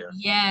Vegas. Yeah.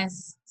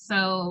 Yes.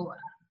 So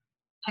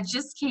I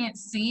just can't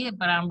see it,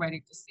 but I'm ready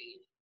to see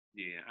it.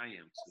 Yeah, I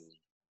am too.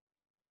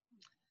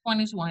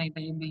 2020,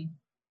 baby.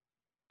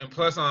 And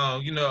plus,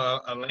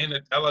 Elena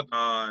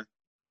Deladon,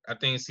 I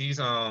think she's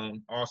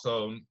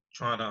also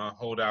trying to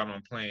hold out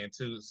on playing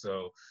too.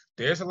 So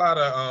there's a lot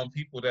of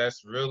people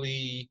that's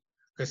really,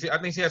 because I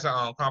think she has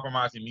a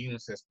compromised immune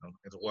system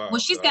as well. Well,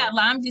 she's got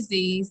Lyme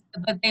disease,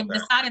 but they've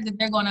decided that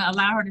they're going to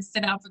allow her to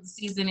sit out for the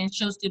season, and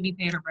she'll still be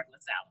paid her regular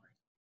salary.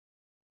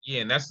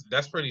 Yeah, and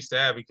that's pretty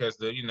sad because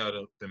the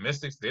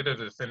Mystics, they're the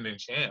defending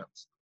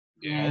champs,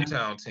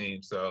 hometown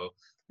team. So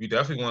you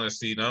definitely want to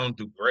see them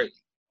do great.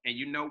 And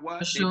you know what?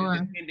 For sure. They're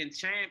the defending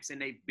champs, and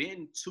they've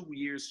been 2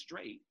 years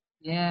straight.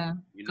 Yeah.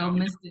 Go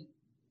Mystics.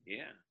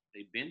 Yeah,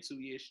 they've been 2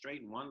 years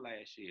straight and won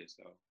last year.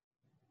 So.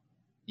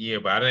 Yeah,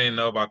 but I didn't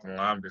know about the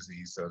Lyme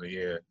disease. So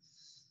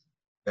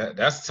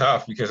that's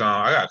tough because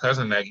I got a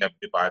cousin that got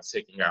bit by a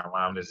tick and got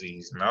Lyme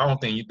disease, and I don't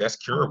think that's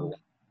curable.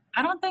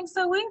 I don't think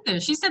so either.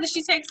 She said that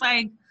she takes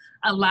like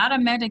a lot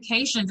of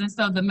medications, and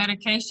so the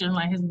medication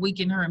like has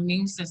weakened her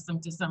immune system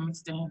to some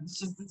extent.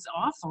 It's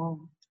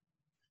awful,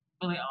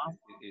 really awful.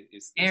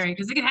 It's scary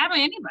because it could happen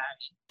to anybody.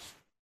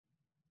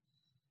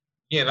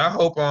 Yeah, and I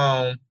hope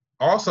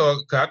also,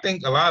 because I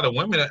think a lot of the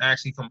women are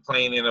actually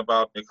complaining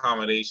about the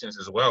accommodations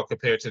as well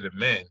compared to the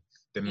men.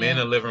 The men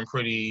are living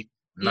pretty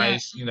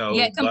nice,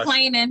 Yeah,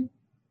 complaining,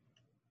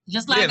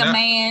 just like a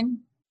man.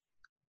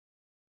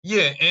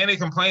 Yeah, and they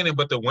complaining,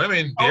 but the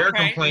women, their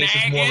complaints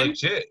is more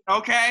legit.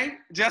 Okay,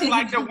 just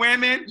like the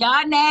women.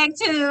 Y'all nag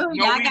too.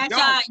 No, y'all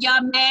got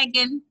y'all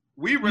nagging.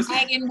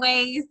 Nagging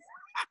ways.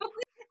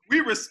 We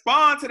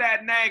respond to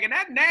that nagging.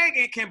 That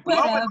nagging can blow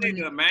a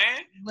nigga, man.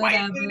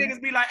 Why you niggas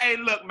be like, hey,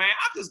 look, man,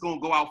 I'm just gonna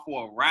go out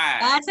for a ride.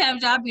 That's how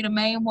y'all be the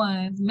main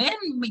ones. Men,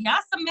 y'all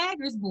some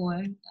naggers, boy.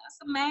 Y'all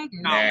some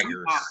naggers. No,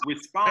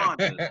 respond.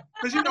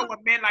 Because you know what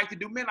men like to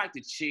do? Men like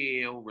to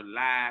chill,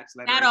 relax.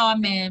 Not all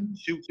men.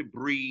 Shoot the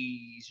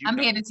breeze. I'm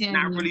here to tell you.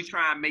 Not really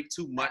try and make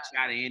too much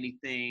out of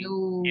anything.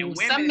 No. And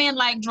women, some men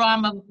like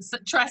drama.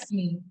 Trust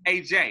me.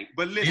 AJ,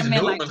 but listen,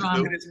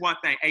 this one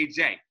thing.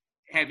 AJ.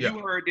 Have you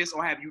heard this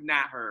or have you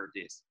not heard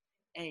this?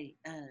 Hey,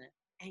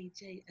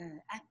 AJ,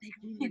 I think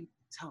we need to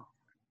talk.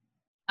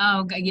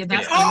 Oh, God, yeah,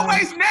 that's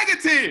always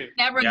negative.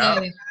 Never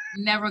good.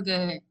 Never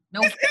good.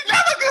 Nope. It's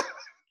never good.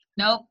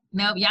 Nope.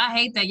 Y'all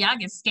hate that. Y'all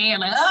get scared.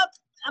 Like,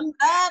 I'm up.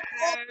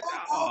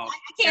 I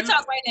can't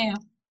talk right now.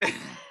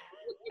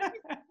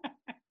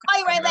 Call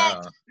you right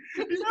back.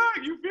 Yeah,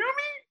 you feel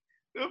me?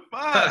 The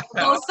fuck.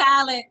 Go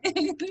silent.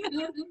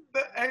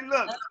 Hey,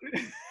 look.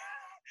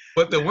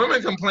 But the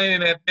women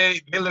complaining that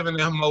they live in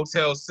them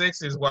Motel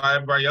 6s while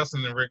everybody else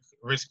in the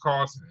Rich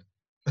Carlson.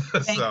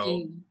 Thank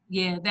you.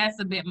 Yeah, that's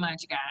a bit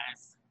much,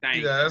 guys.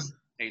 Thank you.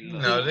 Hey,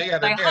 look. They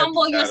gotta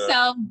humble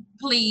yourself,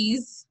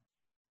 please.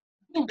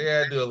 They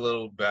gotta do a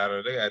little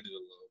better.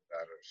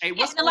 Hey,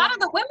 a lot of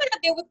the women are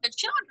there with their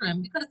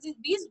children because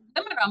these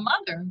women are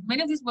mothers.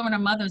 Many of these women are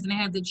mothers and they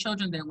have their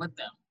children there with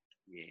them.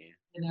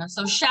 Yeah.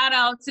 So shout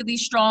out to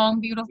these strong,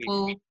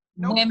 beautiful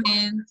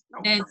women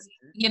that's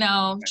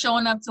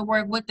showing up to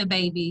work with the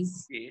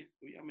babies. Yeah,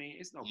 I mean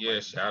it's no. Yeah,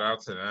 shout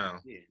out to them.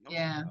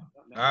 Yeah.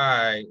 All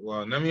right.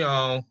 Well, let me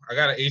I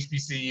got an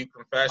HBCU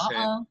confession.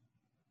 Uh-oh.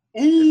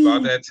 It's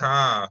about that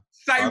time.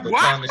 Say about the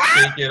what? time to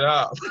shake it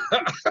up.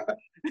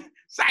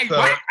 Say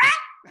what?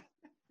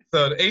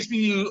 So the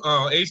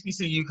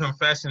HBCU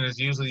confession is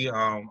usually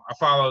I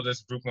follow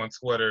this group on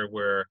Twitter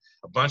where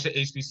a bunch of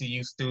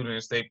HBCU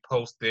students, they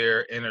post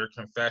their inner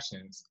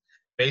confessions,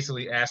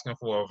 basically asking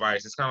for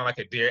advice. It's kind of like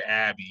a Dear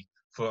Abby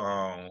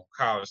for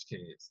college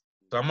kids.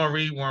 So I'm gonna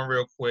read one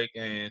real quick,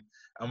 and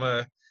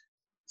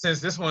since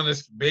this one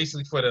is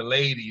basically for the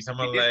ladies, I'm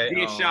gonna let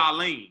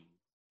Charlene.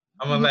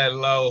 I'm gonna let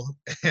Lo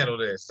handle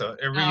this. So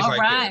it reads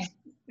this.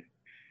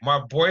 My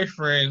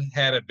boyfriend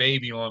had a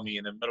baby on me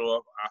in the middle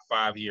of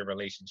our 5-year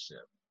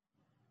relationship.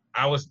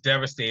 I was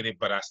devastated,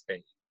 but I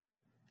stayed.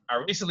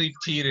 I recently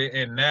cheated,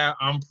 and now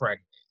I'm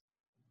pregnant.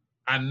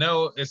 I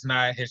know it's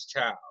not his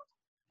child.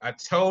 I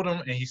told him,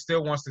 and he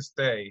still wants to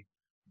stay,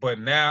 but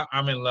now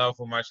I'm in love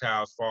with my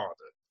child's father,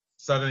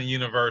 Southern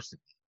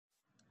University.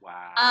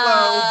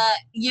 Wow.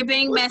 You're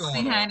being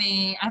messy,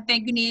 honey. I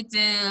think you need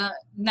to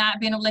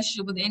not be in a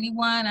relationship with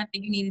anyone. I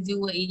think you need to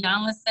do what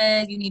Iyanla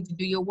says. You need to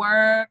do your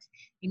work.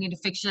 You need to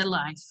fix your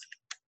life.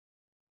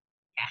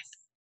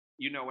 Yes.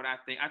 You know what I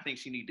think? I think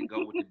she need to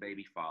go with the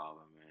baby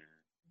father, man.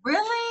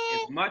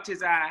 Really? As much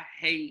as I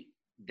hate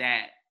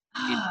that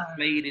it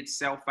played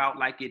itself out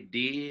like it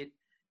did,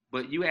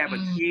 but you have a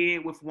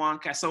kid with one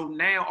guy. So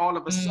now all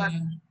of a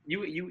sudden,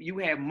 you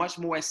have much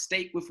more at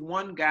stake with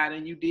one guy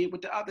than you did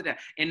with the other guy.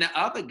 And the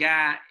other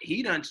guy,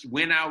 he done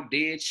went out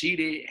there,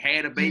 cheated,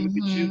 had a baby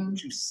with you,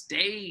 but you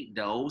stayed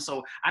though.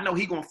 So I know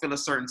he gonna feel a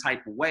certain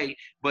type of way.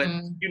 But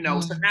you know,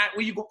 so now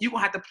you gonna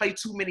have to play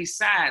too many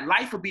sides.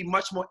 Life would be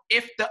much more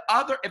if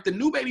the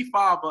new baby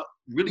father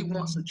really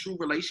wants a true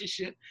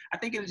relationship. I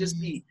think it'll just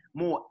be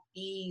more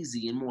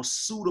easy and more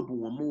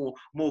suitable and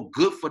more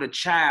good for the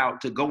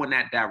child to go in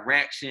that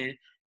direction,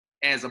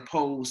 as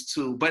opposed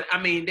to, but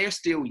I mean, they're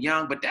still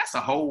young, but that's a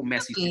whole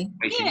messy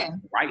situation. Yeah.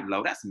 Right,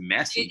 Lo? That's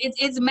messy.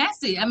 It's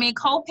messy. I mean,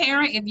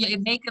 co-parent,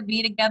 if they could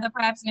be together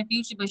perhaps in the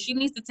future, but she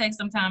needs to take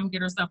some time and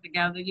get herself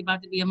together. You're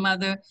about to be a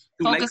mother.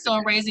 Focus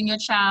on raising your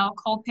child,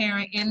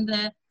 co-parent in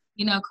the,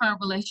 current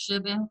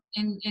relationship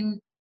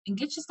and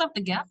get yourself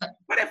together.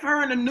 But if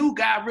her and the new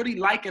guy really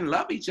like and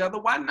love each other,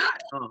 why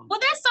not? Well,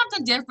 that's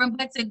something different,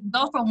 but to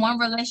go from one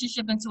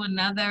relationship into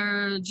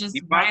another, just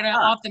right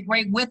off the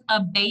break with a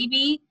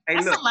baby,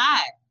 that's a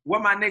lot.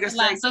 What my nigga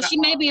say? So she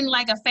may be in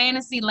like a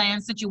fantasy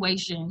land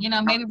situation.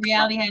 Maybe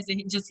reality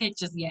hasn't just hit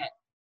just yet.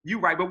 You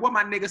right, but what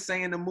my nigga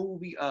say in the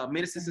movie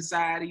Menace to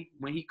Society,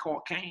 when he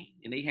caught Kane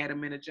and they had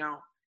him in a joint,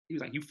 he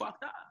was like, "You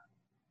fucked up."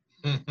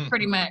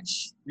 Pretty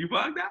much. You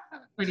fucked up?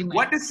 Pretty much.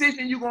 What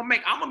decision you gonna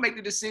make? I'm gonna make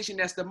the decision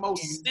that's the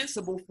most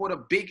sensible for the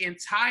big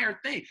entire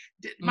thing.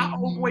 My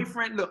old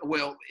boyfriend, look,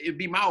 well, it'd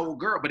be my old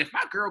girl, but if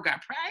my girl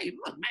got pregnant,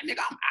 look, man,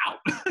 nigga, I'm out.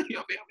 You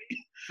feel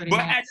me? Pretty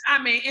much.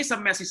 I mean, it's a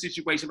messy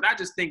situation, but I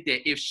just think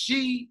that if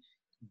she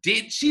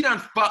done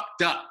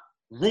fucked up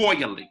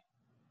royally.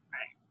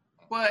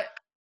 Right. But,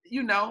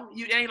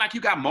 it ain't like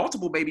you got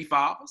multiple baby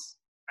fathers.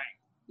 Right.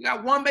 You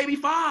got one baby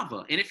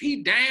father. And if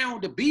he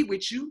down to be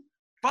with you,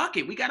 fuck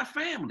it, we got a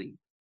family.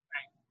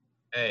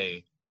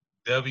 Hey,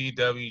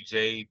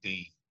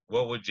 WWJD,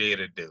 what would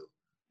Jada do?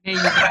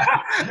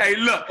 Hey,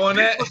 look. On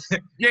that,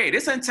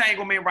 this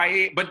entanglement right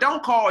here, but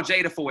don't call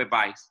Jada for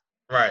advice.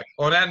 Right.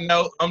 On that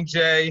note, I'm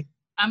Jay.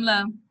 I'm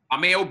Love.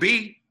 I'm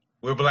LB.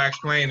 We're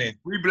BlaXplainin.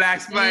 We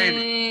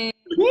BlaXplainin.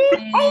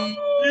 Hey.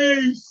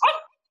 Peace.